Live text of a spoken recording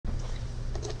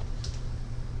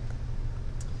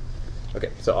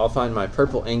Okay, so I'll find my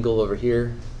purple angle over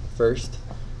here first.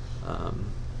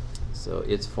 So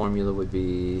its formula would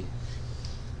be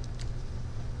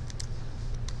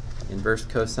inverse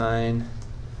cosine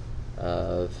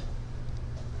of,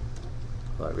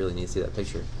 well, I really need to see that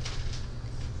picture.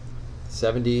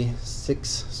 76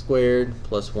 squared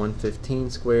plus 115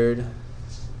 squared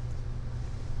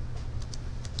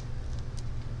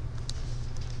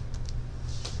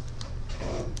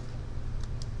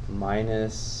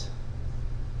minus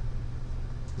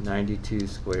 92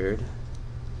 squared.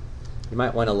 You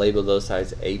might want to label those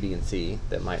sides A, B, and C.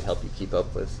 That might help you keep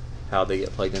up with how they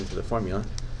get plugged into the formula.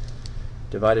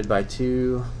 Divided by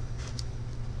 2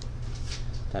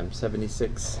 times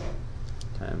 76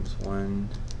 times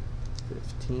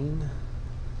 115.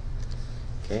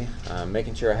 Okay,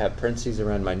 making sure I have parentheses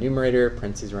around my numerator,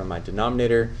 parentheses around my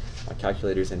denominator. My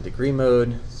calculator's in degree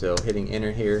mode, so hitting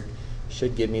enter here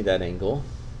should give me that angle.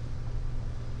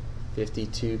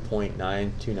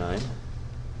 52.929.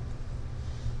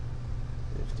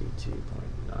 52.929.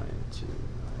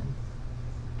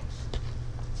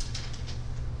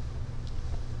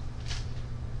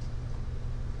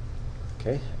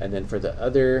 Okay, and then for the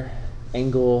other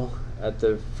angle at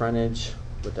the frontage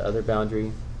with the other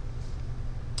boundary,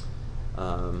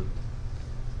 it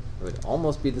would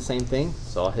almost be the same thing.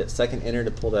 So I'll hit second enter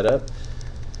to pull that up.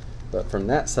 But from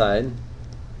that side,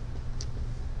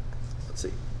 let's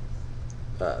see,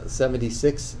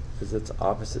 76 is its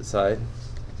opposite side.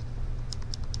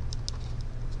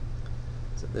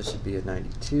 So this should be a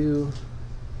 92.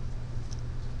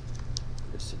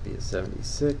 This should be a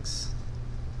 76.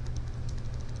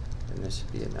 And this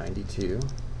should be a 92.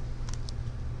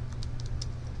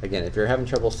 Again, if you're having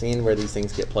trouble seeing where these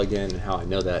things get plugged in and how I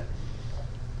know that,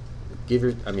 you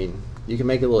can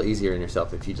make it a little easier on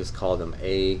yourself if you just call them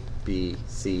A, B,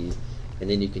 C, and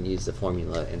then you can use the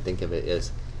formula and think of it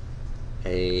as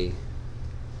A,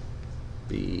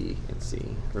 B, and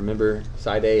C. Remember,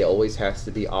 side A always has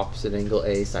to be opposite angle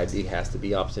A, side B has to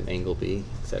be opposite angle B,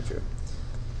 etc.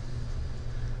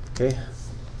 Okay.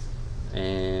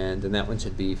 And then that one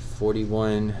should be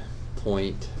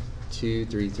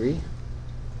 41.233.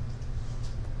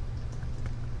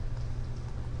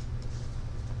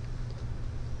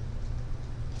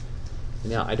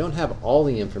 Now, I don't have all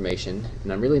the information,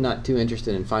 and I'm really not too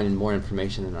interested in finding more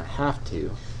information than I have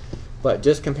to, but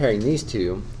just comparing these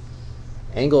two,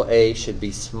 angle A should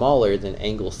be smaller than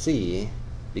angle C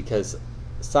because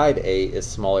side A is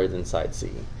smaller than side C.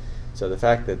 So the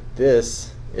fact that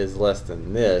this is less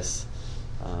than this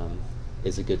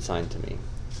is a good sign to me.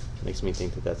 Makes me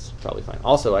think that that's probably fine.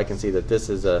 Also, I can see that this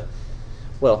is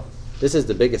this is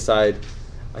the biggest side.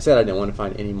 I said I didn't want to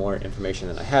find any more information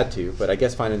than I had to, but I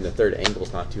guess finding the third angle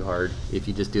is not too hard if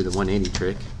you just do the 180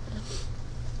 trick.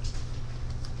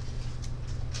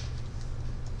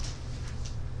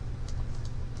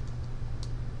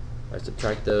 I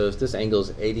subtract those. This angle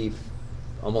is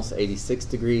almost 86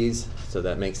 degrees, so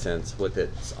that makes sense with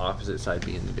its opposite side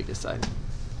being the biggest side.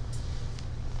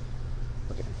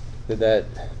 Okay. Did that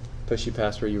push you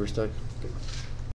past where you were stuck? Good.